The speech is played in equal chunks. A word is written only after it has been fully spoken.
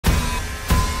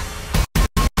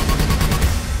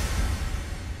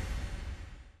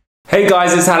Hey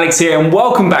guys, it's Alex here and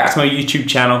welcome back to my YouTube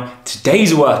channel.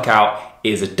 Today's workout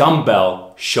is a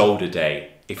dumbbell shoulder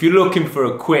day. If you're looking for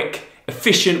a quick,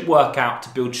 efficient workout to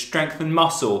build strength and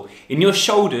muscle in your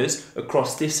shoulders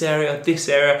across this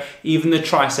area, even the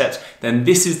triceps, then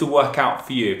this is the workout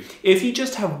for you. If you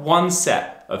just have one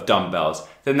set of dumbbells,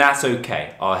 then that's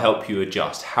okay. I'll help you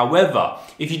adjust. However,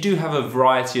 if you do have a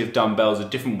variety of dumbbells of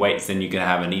different weights, then you're gonna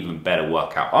have an even better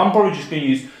workout. I'm probably just gonna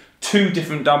use two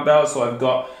different dumbbells. So I've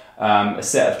got a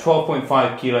set of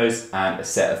 12.5 kilos and a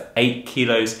set of 8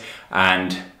 kilos,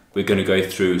 and we're going to go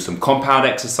through some compound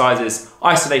exercises,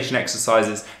 isolation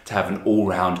exercises to have an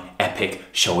all-round epic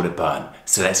shoulder burn.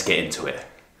 So let's get into it.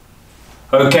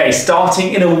 Okay,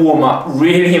 starting in a warm-up,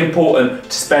 really important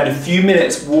to spend a few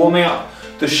minutes warming up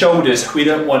the shoulders. We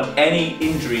don't want any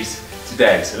injuries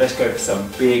today. So let's go for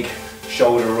some big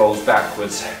shoulder rolls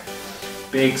backwards,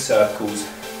 big circles.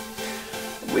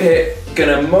 We're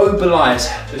gonna mobilize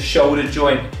the shoulder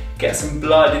joint, get some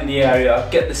blood in the area,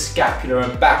 get the scapular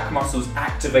and back muscles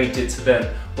activated, so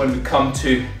then when we come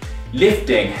to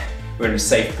lifting, we're in a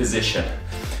safe position.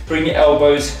 Bring your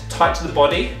elbows tight to the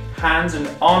body, hands and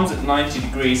arms at 90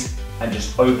 degrees, and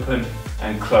just open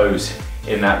and close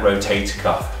in that rotator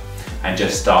cuff, and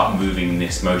just start moving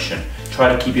this motion.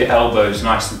 Try to keep your elbows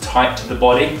nice and tight to the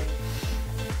body,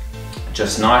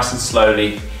 just nice and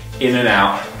slowly in and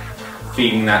out,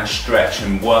 feeling that stretch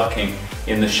and working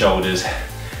in the shoulders.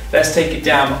 Let's take it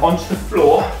down onto the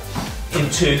floor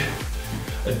into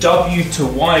a W to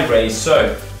Y raise.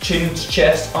 So chin to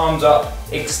chest, arms up,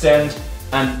 extend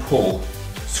and pull.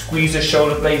 Squeeze the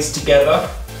shoulder blades together.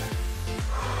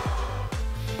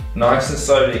 Nice and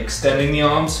slowly extending the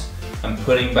arms and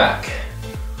pulling back.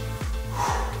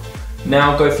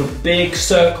 Now go for big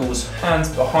circles, hands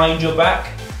behind your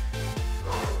back.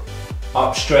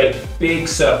 Up straight, big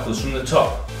circles from the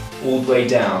top all the way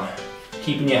down,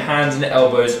 keeping your hands and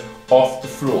elbows off the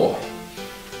floor.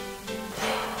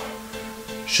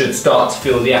 Should start to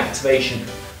feel the activation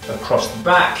across the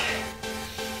back.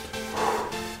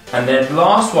 And then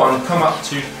last one, come up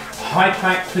to high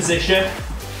plank position,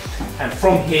 and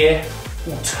from here,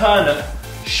 alternate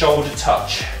shoulder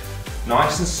touch.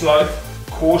 Nice and slow,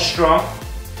 core strong,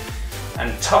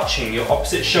 and touching your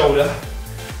opposite shoulder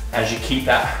as you keep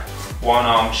that one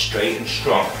arm straight and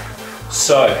strong.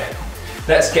 So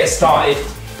let's get started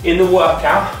in the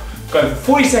workout. Going for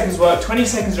 40 seconds work, 20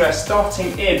 seconds rest,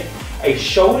 starting in a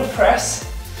shoulder press.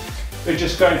 We're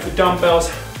just going for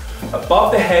dumbbells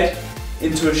above the head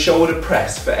into a shoulder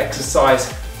press for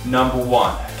exercise number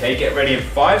 1. Okay, get ready in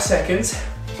 5 seconds.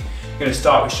 We're going to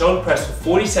start with shoulder press for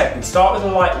 40 seconds. Start with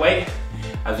a lightweight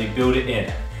as we build it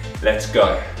in. Let's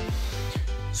go.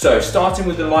 So starting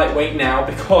with the lightweight now,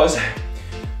 because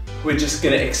we're just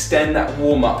going to extend that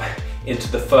warm up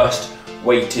into the first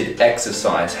weighted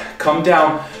exercise. Come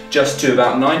down just to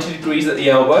about 90 degrees at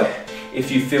the elbow. If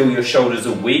you feel your shoulders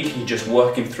are weak, you're just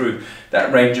working through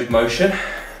that range of motion.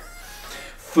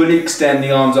 Fully extend the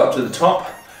arms up to the top.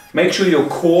 Make sure your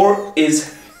core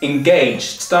is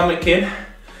engaged, stomach in,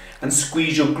 and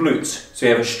squeeze your glutes so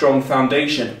you have a strong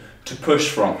foundation to push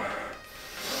from.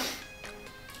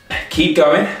 Keep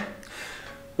going.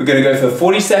 We're going to go for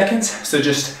 40 seconds, so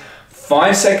just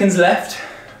 5 seconds left.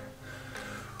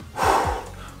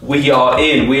 We are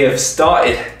in, we have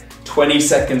started. 20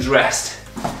 seconds rest.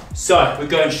 So we're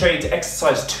going straight into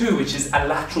exercise 2, which is a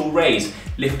lateral raise,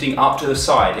 lifting up to the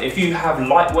side. If you have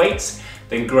light weights,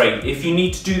 then great. If you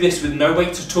need to do this with no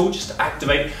weights at all, just to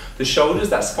activate the shoulders,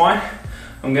 that's fine.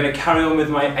 I'm gonna carry on with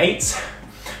my 8s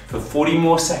for 40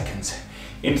 more seconds.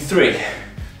 In 3,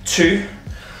 2,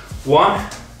 1,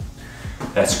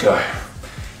 let's go.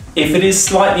 If it is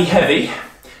slightly heavy,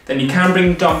 then you can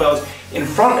bring dumbbells in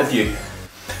front of you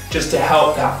just to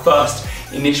help that first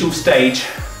initial stage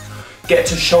get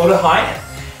to shoulder height,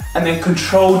 and then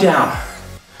control down.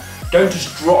 Don't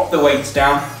just drop the weights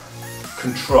down,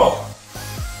 control.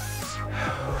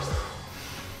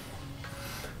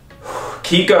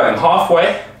 Keep going,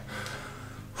 halfway.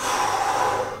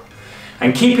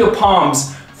 And keep your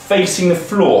palms facing the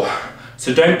floor.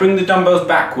 So don't bring the dumbbells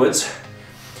backwards.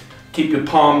 Keep your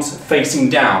palms facing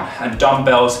down and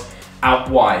dumbbells out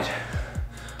wide.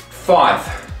 5,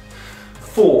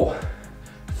 4,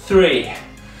 3,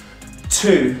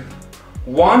 2,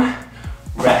 1,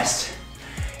 rest.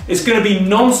 It's going to be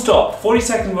non-stop, 40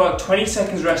 seconds work, 20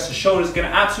 seconds rest. The shoulders are going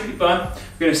to absolutely burn.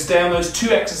 We're going to stay on those 2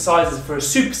 exercises for a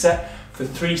superset for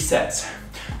 3 sets.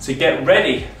 So get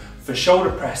ready for shoulder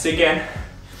press again.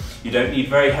 You don't need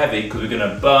very heavy because we're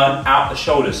going to burn out the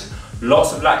shoulders.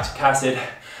 Lots of lactic acid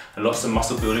and lots of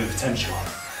muscle building potential.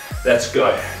 Let's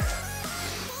go.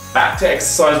 Back to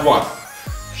exercise 1,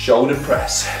 shoulder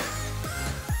press.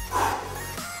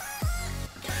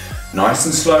 Nice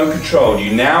and slow and controlled.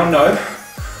 You now know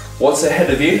what's ahead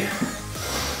of you.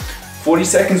 40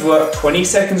 seconds work, 20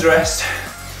 seconds rest,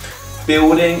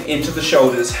 building into the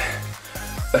shoulders.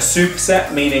 A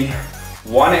superset meaning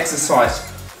one exercise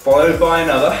followed by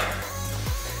another.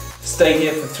 Stay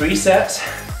here for 3 sets,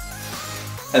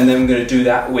 and then we're going to do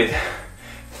that with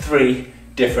 3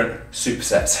 different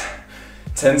supersets.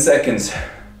 10 seconds.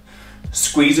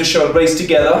 Squeeze the shoulder blades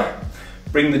together.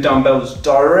 Bring the dumbbells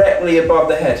directly above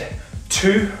the head.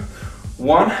 2,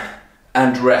 1,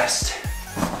 and rest.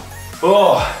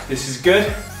 Oh, this is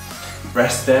good.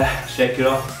 Rest there, shake it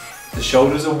off. The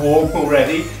shoulders are warm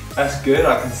already. That's good,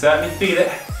 I can certainly feel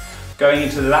it. Going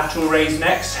into the lateral raise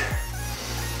next.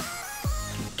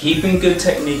 Keeping good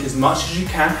technique as much as you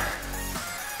can.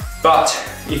 But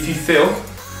if you feel,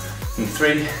 in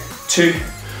 3, 2,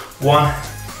 1,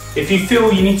 if you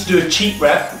feel you need to do a cheat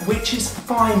rep, which is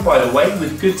fine by the way,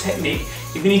 with good technique,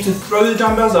 if you need to throw the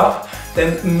dumbbells up,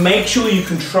 then make sure you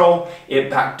control it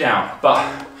back down.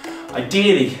 But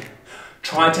ideally,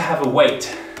 try to have a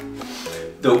weight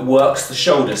that works the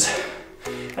shoulders.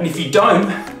 And if you don't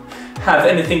have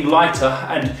anything lighter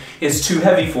and it's too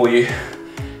heavy for you,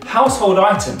 household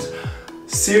items,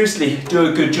 seriously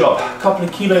do a good job. A couple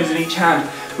of kilos in each hand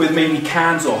with maybe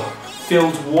cans or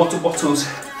filled water bottles.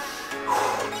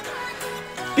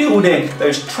 Building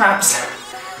those traps,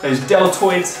 those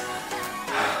deltoids.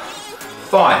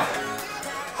 5,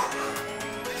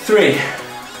 3,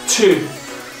 2,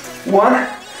 1,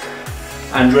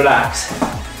 and relax.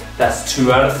 That's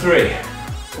 2 out of 3.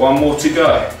 1 more to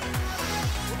go.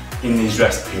 In these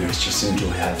rest periods, just enjoy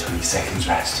that 20 seconds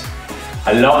rest.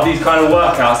 I love these kind of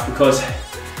workouts because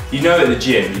you know at the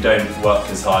gym you don't work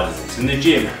as hard as this. In the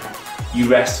gym, you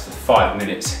rest for 5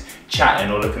 minutes,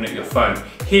 chatting or looking at your phone.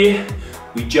 Here,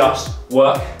 we just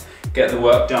work, get the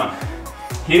work done.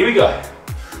 Here we go.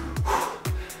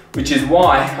 Which is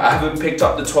why I haven't picked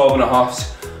up the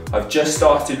 12.5s. I've just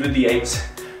started with the 8s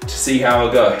to see how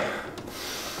I go.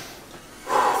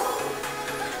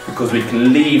 Because we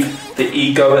can leave the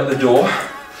ego at the door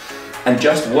and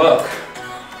just work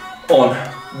on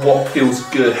what feels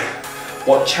good,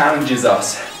 what challenges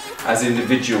us as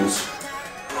individuals.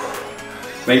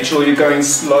 Make sure you're going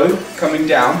slow, coming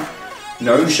down,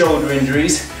 no shoulder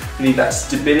injuries, you need that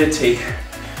stability,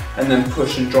 and then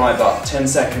push and drive up, 10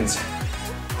 seconds.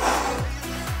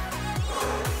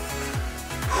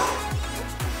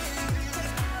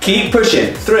 Keep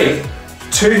pushing, 3,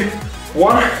 2,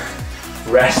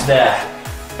 1, rest there.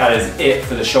 That is it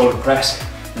for the shoulder press.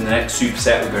 In the next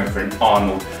superset, we're going for an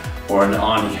Arnold or an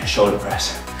Arnie shoulder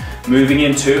press. Moving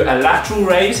into a lateral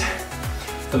raise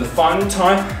for the final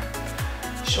time.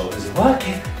 Shoulders are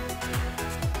working.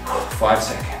 5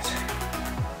 seconds.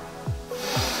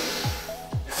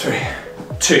 3,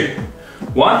 2,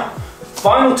 1.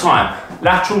 Final time,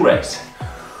 lateral raise.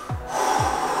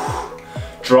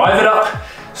 Drive it up,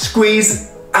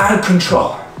 squeeze and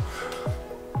control.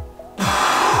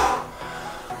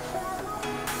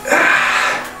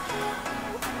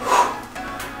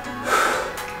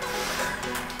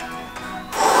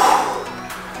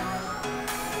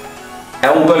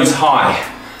 Elbows high,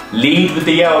 lead with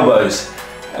the elbows.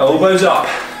 Elbows up,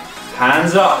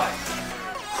 hands up.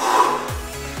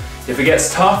 If it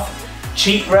gets tough,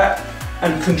 cheat rep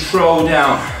and control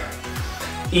down.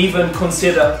 Even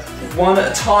consider 1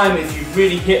 at a time if you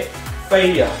really hit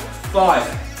failure. 5,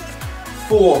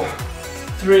 4,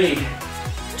 3,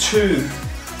 2,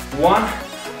 1,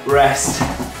 rest.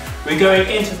 We're going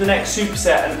into the next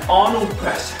superset, an Arnold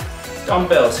press.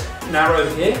 Dumbbells narrow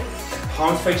here,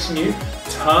 palms facing you,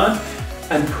 turn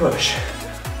and push.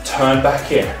 Turn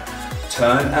back in,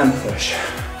 turn and push.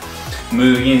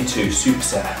 Moving into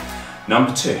superset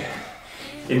number 2.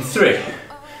 In 3,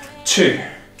 2,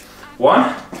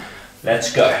 1,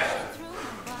 let's go.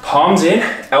 Palms in,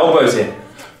 elbows in.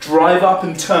 Drive up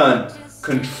and turn.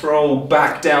 Control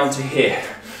back down to here.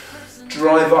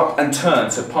 Drive up and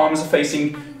turn. So palms are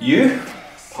facing you,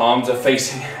 palms are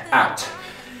facing out.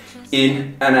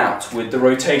 In and out with the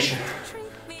rotation.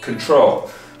 Control.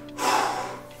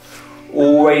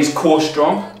 Always core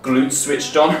strong, glutes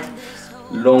switched on,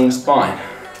 long spine.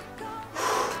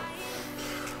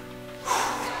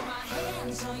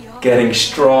 Getting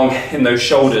strong in those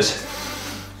shoulders.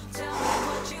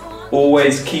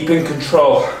 Always keeping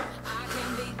control.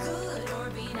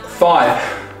 5,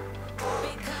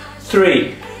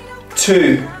 3,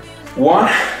 2, 1,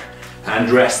 and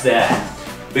rest there.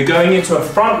 We're going into a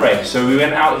front raise, so we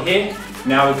went out here,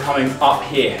 now we're coming up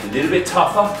here. A little bit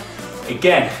tougher.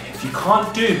 Again, if you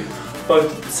can't do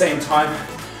both at the same time,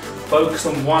 focus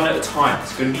on 1 at a time.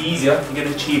 It's going to be easier, you're going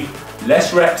to achieve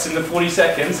less reps in the 40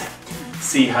 seconds,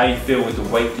 See how you feel with the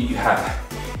weight that you have.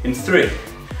 In 3,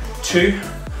 2,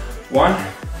 1,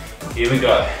 here we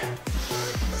go.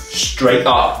 Straight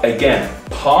up, again,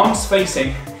 palms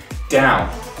facing down.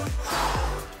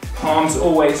 Palms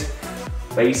always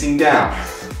facing down.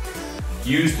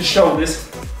 Use the shoulders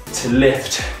to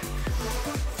lift.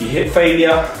 If you hit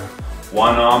failure,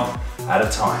 one arm at a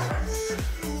time.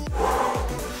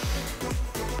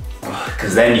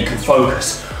 Because then you can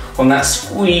focus on that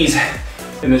squeeze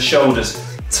in the shoulders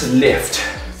to lift.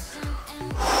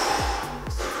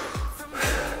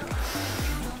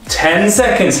 10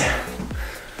 seconds.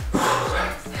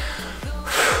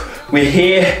 We're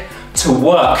here to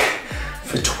work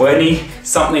for 20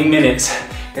 something minutes.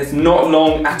 It's not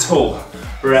long at all.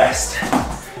 Rest.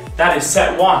 That is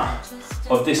set 1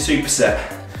 of this superset.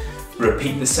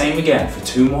 Repeat the same again for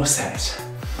 2 more sets.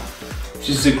 This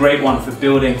is a great one for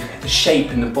building the shape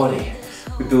in the body.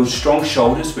 We build strong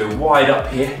shoulders, we're wide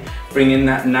up here, bring in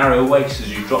that narrow waist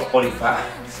as you drop body fat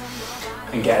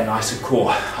and get a nicer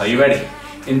core. Are you ready?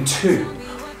 In 2,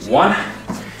 1,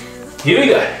 here we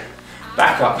go.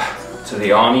 Back up to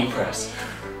the army press.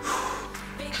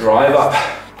 Drive up.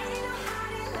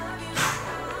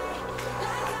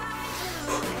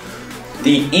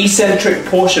 The eccentric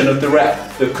portion of the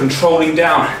rep, the controlling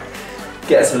down,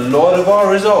 gets a lot of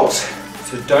our results,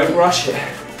 so don't rush it.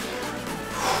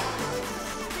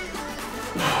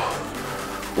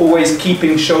 Always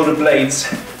keeping shoulder blades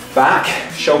back,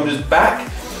 shoulders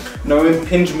back, no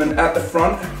impingement at the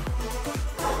front.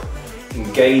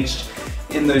 Engaged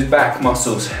in those back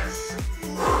muscles.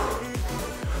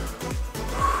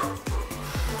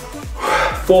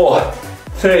 4,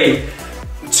 3,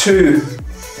 2,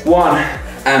 1,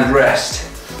 and rest.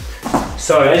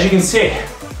 So as you can see,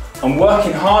 I'm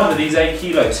working hard with these 8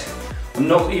 kilos. I'm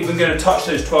not even going to touch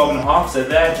those 12.5, so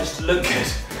they're just to look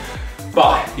good.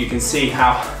 But you can see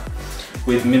how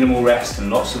with minimal rest and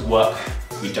lots of work,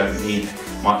 we don't need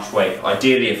much weight.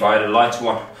 Ideally, if I had a lighter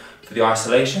one for the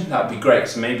isolation, that'd be great.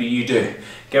 So maybe you do.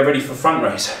 Get ready for front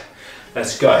raise.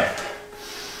 Let's go.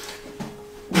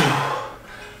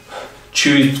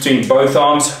 Choose between both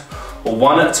arms or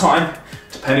one at a time,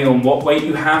 depending on what weight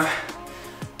you have.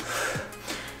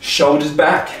 Shoulders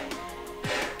back,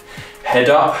 head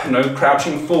up, no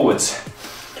crouching forwards.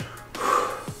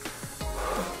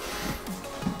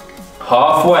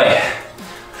 Halfway.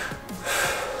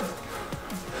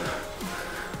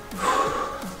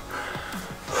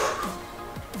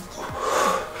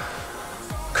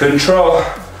 Control.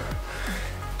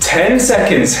 10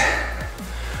 seconds.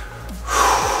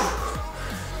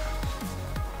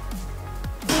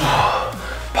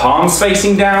 Palms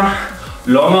facing down,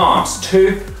 long arms.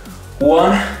 2,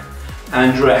 1,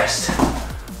 and rest.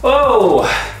 Oh,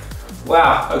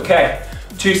 wow, okay.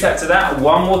 2 sets of that,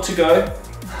 1 more to go.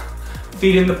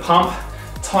 Feeling the pump,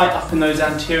 tight up in those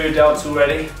anterior delts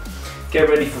already. Get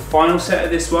ready for final set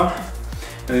of this one,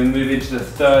 and then move into the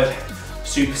 3rd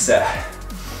superset.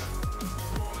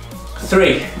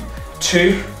 3,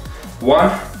 2,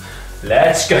 1,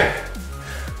 let's go.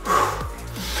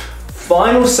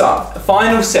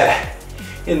 Final set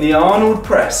in the Arnold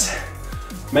press.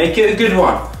 Make it a good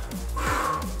one.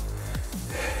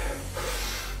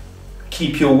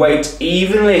 Keep your weight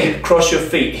evenly across your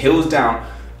feet, heels down,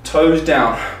 toes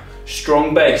down,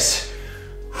 strong base.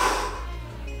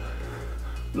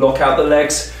 Lock out the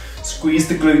legs, squeeze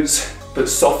the glutes, but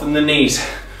soften the knees.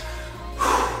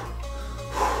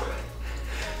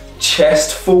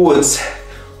 Chest forwards.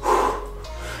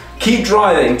 Keep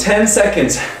driving, 10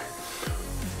 seconds.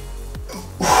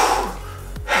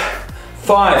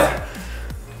 5,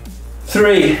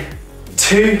 3,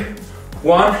 2,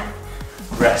 1.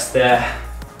 Rest there.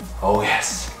 Oh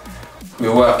yes,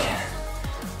 we're working.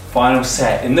 Final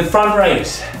set in the front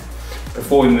raise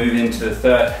before we move into the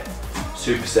 3rd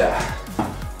superset.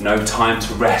 No time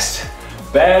to rest,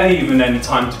 barely even any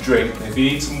time to drink. If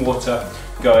you need some water,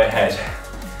 go ahead.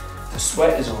 The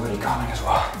sweat is already coming as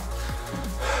well.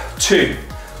 2,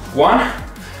 1,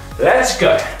 let's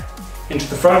go. Into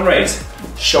the front raise,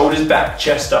 shoulders back,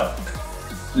 chest up,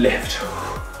 lift.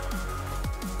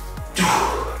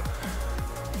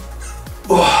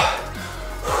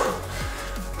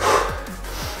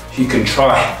 You can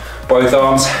try both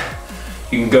arms,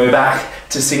 you can go back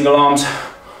to single arms,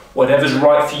 whatever's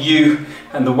right for you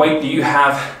and the weight that you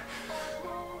have.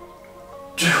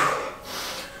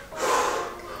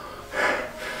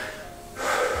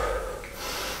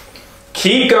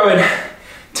 Keep going,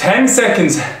 10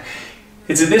 seconds.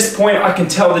 It's at this point I can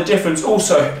tell the difference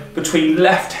also between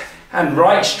left and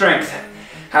right strength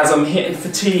as I'm hitting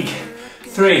fatigue.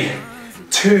 3,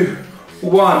 2,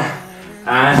 1,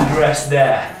 and rest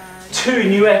there. 2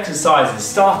 new exercises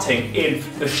starting in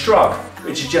the shrug,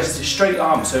 which is just a straight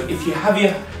arm. So if you have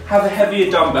a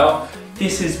heavier dumbbell,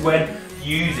 this is when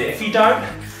you use it. If you don't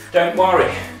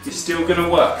worry, it's still gonna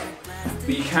work.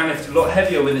 But you can lift a lot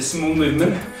heavier with a small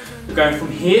movement. We're going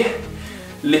from here,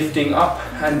 lifting up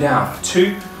and down.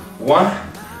 2, 1,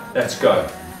 let's go.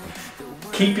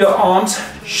 Keep your arms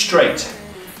straight.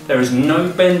 There is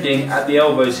no bending at the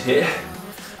elbows here.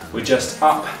 We're just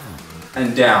up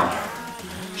and down.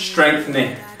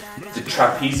 Strengthening the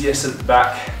trapezius at the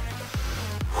back.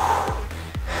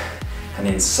 And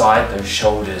inside those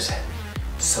shoulders.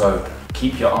 So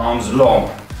keep your arms long.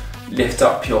 Lift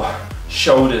up your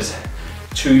shoulders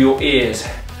to your ears.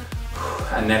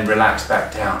 And then relax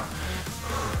back down.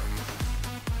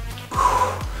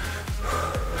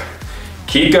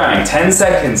 Keep going, 10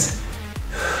 seconds.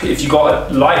 If you've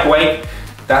got a light weight,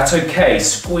 that's okay.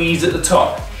 Squeeze at the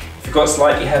top. If you've got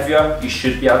slightly heavier, you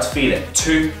should be able to feel it.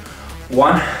 2,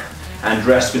 1, and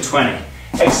rest for 20.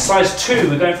 Exercise 2,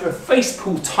 we're going for a face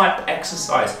pull type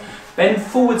exercise. Bend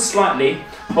forward slightly,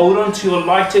 hold on to your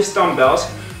lightest dumbbells.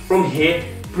 From here,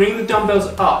 bring the dumbbells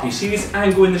up. You see this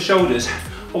angle in the shoulders?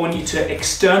 I want you to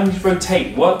externally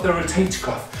rotate, work the rotator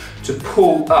cuff to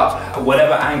pull up at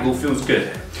whatever angle feels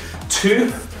good.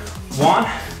 2, 1,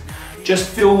 just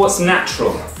feel what's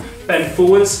natural. Bend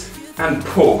forwards and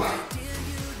pull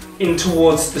in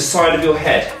towards the side of your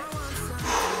head.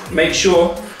 Make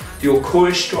sure your core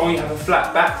is strong, you have a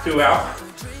flat back throughout.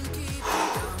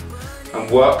 And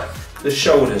work the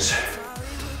shoulders.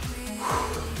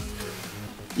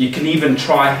 You can even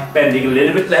try bending a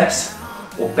little bit less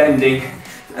or bending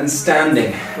and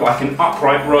standing like an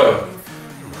upright row.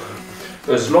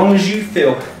 But as long as you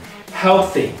feel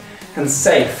healthy and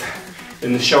safe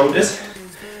in the shoulders,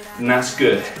 then that's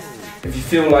good. If you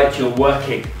feel like you're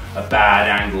working a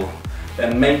bad angle,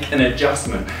 then make an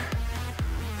adjustment.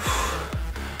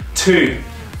 2,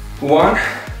 1,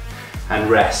 and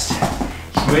rest.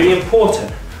 It's really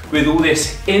important with all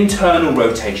this internal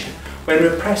rotation. When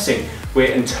we're pressing,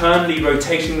 we're internally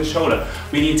rotating the shoulder.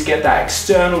 We need to get that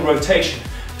external rotation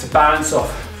to balance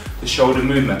off the shoulder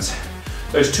movements.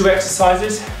 Those 2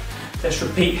 exercises, let's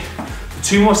repeat for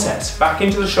 2 more sets. Back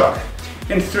into the shrug.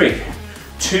 In 3,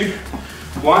 2,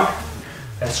 1,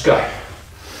 let's go.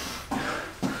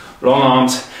 Long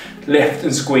arms, lift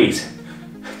and squeeze.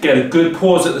 Get a good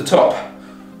pause at the top.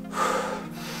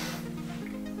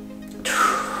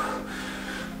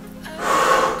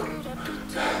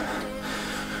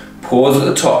 Pause at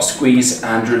the top, squeeze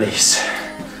and release.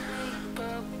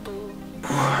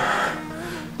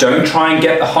 Don't try and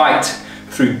get the height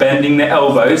through bending the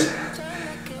elbows.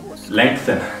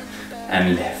 Lengthen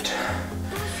and lift.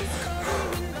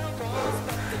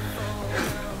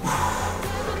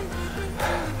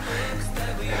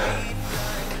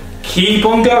 Keep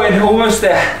on going, almost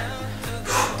there.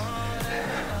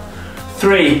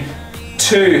 3,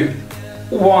 2,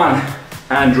 1,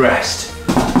 and rest.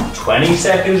 20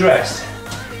 seconds rest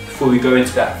before we go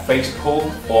into that face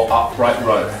pull or upright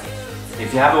row.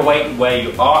 If you have a weight where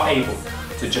you are able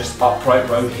to just upright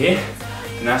row here,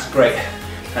 then that's great.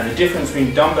 And the difference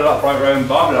between dumbbell upright row and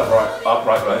barbell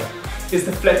upright row is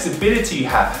the flexibility you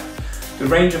have. The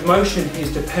range of motion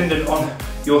is dependent on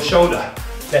your shoulder.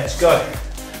 Let's go.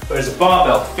 Whereas a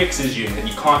barbell fixes you and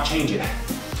you can't change it.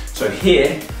 So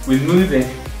here, we're moving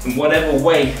in whatever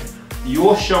way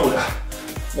your shoulder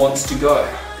wants to go.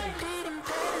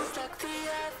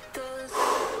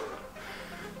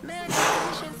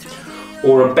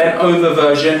 Or a bent over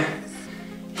version,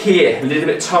 here, a little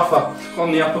bit tougher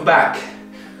on the upper back.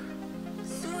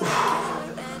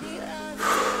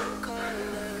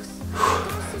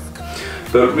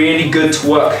 But really good to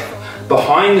work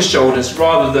behind the shoulders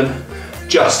rather than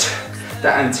just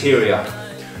the anterior.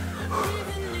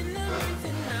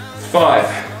 5,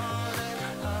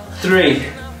 3,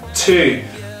 2,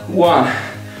 1,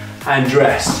 and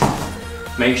rest.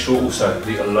 Make sure also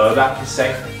that your lower back is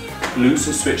safe, glutes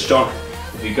are switched on.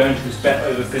 If you go into this bent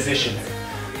over position,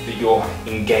 that you're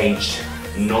engaged,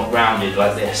 not rounded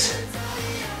like this.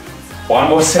 1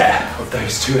 more set of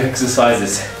those 2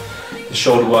 exercises. The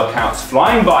shoulder workout's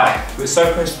flying by. We're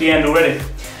so close to the end already.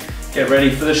 Get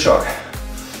ready for the shrug.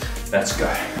 Let's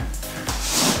go.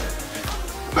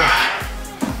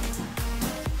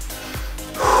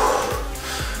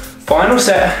 Final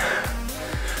set.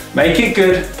 Make it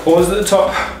good. Pause at the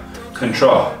top.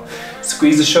 Control.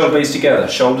 Squeeze the shoulder blades together.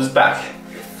 Shoulders back.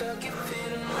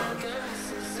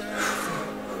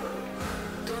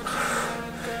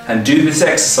 And do this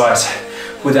exercise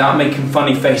without making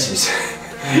funny faces.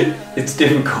 It's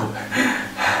difficult.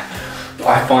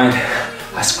 I find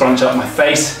I scrunch up my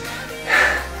face.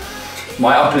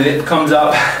 My upper lip comes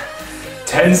up.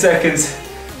 10 seconds.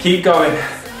 Keep going.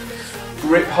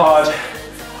 Grip hard.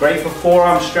 Great for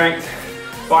forearm strength.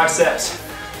 Biceps.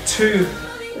 2,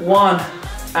 1,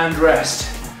 and rest.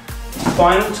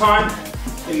 Final time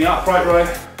in the upright row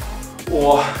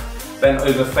or bent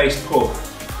over face pull.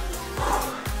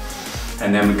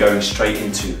 And then we're going straight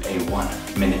into a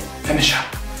 1 minute finisher.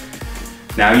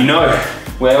 Now you know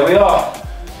where we are.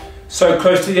 So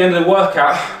close to the end of the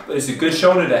workout, but it's a good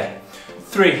shoulder day.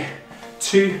 3,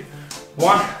 2,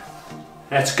 1,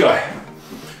 let's go.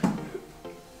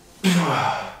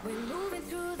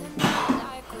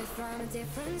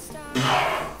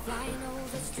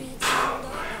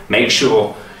 Make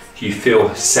sure you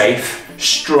feel safe,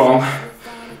 strong.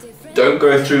 Don't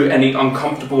go through any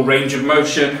uncomfortable range of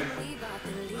motion.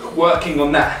 Working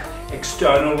on that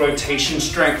external rotation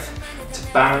strength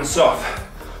to balance off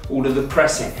all of the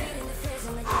pressing.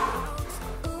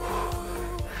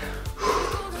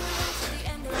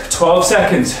 12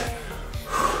 seconds.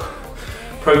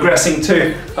 Progressing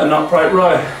to an upright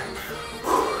row.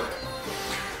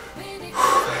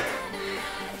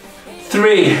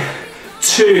 3,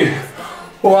 2,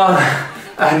 1,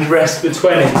 and rest for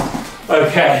 20.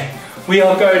 Okay, we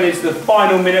are going into the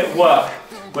final minute of work.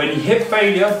 When you hit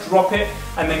failure, drop it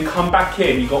and then come back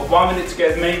in. You've got 1 minute to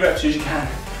get as many reps as you can.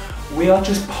 We are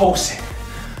just pulsing.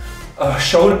 A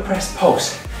shoulder press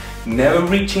pulse, never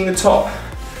reaching the top.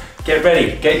 Get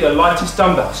ready, get your lightest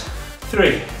dumbbells.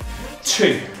 3,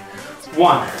 2,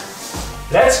 1.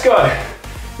 Let's go.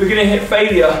 We're gonna hit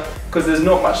failure because there's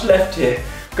not much left here.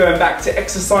 Going back to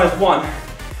exercise 1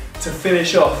 to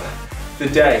finish off the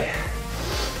day.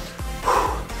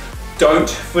 Don't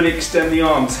fully extend the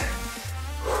arms.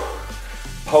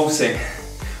 Pulsing.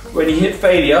 When you hit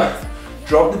failure,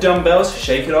 drop the dumbbells,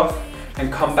 shake it off,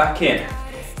 and come back in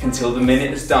until the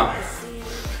minute is done.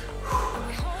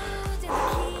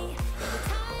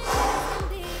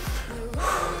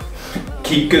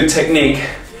 Keep good technique.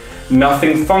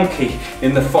 Nothing funky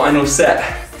in the final set.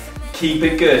 Keep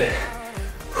it good.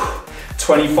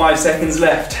 25 seconds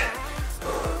left.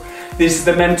 This is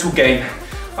the mental game.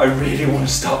 I really want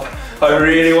to stop. I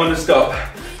really want to stop,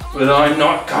 but I'm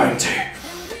not going to.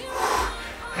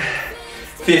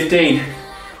 15.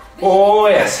 Oh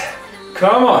yes.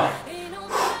 Come on.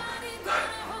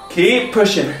 Keep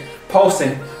pushing,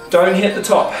 pulsing. Don't hit the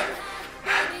top.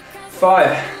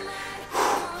 5,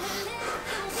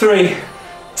 3,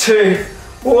 2,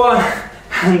 1,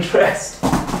 and rest.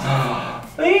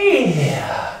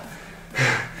 Yeah.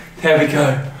 There we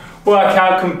go.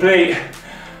 Workout complete.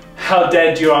 How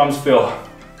dead do your arms feel?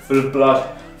 Full of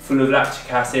blood, full of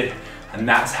lactic acid, and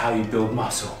that's how you build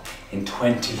muscle in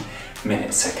 20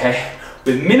 minutes, okay?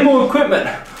 With minimal equipment,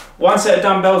 1 set of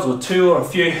dumbbells or 2 or a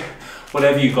few,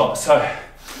 whatever you got. So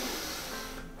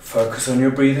focus on your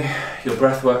breathing, your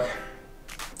breath work,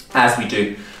 as we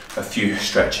do a few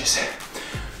stretches.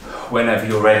 Whenever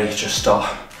you're ready, just start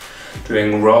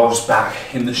doing rolls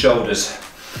back in the shoulders.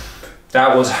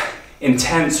 That was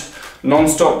intense,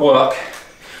 non-stop work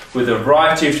with a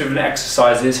variety of different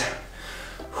exercises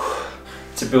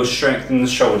to build strength in the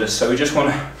shoulders. So we just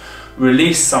want to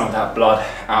release some of that blood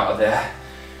out of there.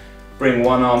 Bring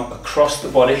one arm across the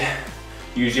body,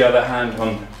 use the other hand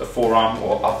on the forearm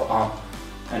or upper arm,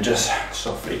 and just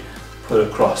softly pull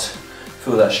across.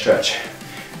 Feel that stretch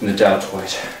in the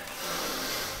deltoid.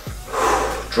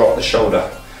 Drop the shoulder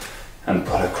and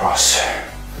pull across.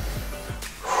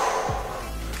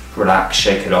 Relax,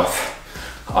 shake it off.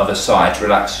 Other side,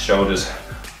 relax the shoulders,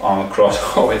 arm across.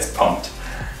 Oh, it's pumped.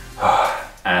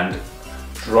 And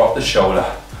drop the shoulder,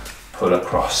 pull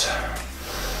across.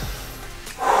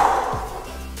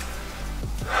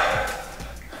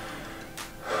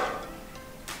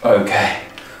 Okay,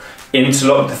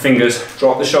 interlock the fingers,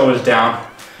 drop the shoulders down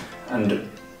and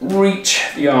reach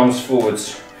the arms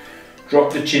forwards.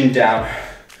 Drop the chin down.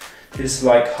 This is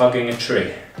like hugging a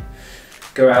tree.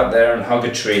 Go out there and hug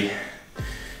a tree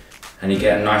and you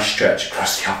get a nice stretch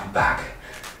across the upper back.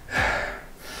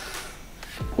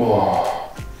 Whoa.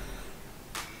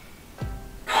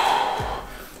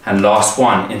 And last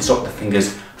one, interlock the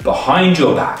fingers behind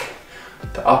your back,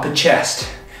 the upper chest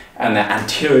and the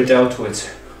anterior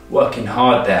deltoids. Working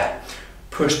hard there.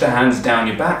 Push the hands down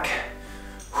your back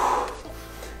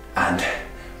and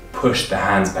push the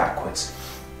hands backwards.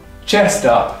 Chest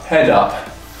up, head up.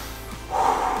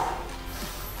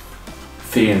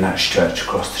 Feeling that stretch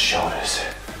across the shoulders.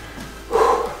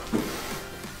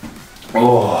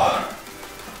 Oh.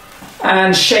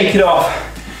 And shake it off.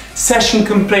 Session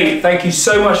complete. Thank you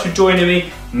so much for joining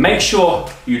me. Make sure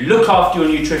you look after your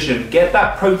nutrition. Get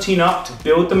that protein up to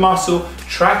build the muscle.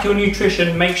 Track your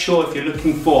nutrition. Make sure if you're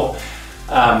looking for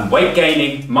weight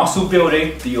gaining, muscle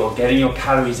building, that you're getting your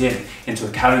calories into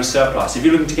a calorie surplus. If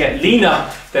you're looking to get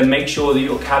leaner, then make sure that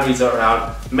your calories are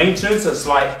around maintenance, a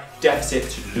slight deficit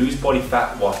to lose body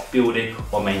fat whilst building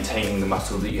or maintaining the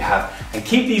muscle that you have. And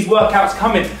keep these workouts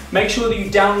coming. Make sure that you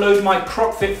download my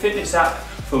Crockford fitness app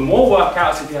for more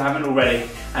workouts if you haven't already,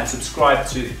 and subscribe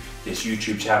to this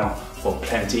YouTube channel for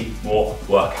plenty more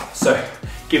workouts. So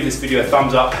give this video a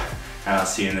thumbs up, and I'll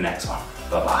see you in the next one.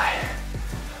 Bye bye.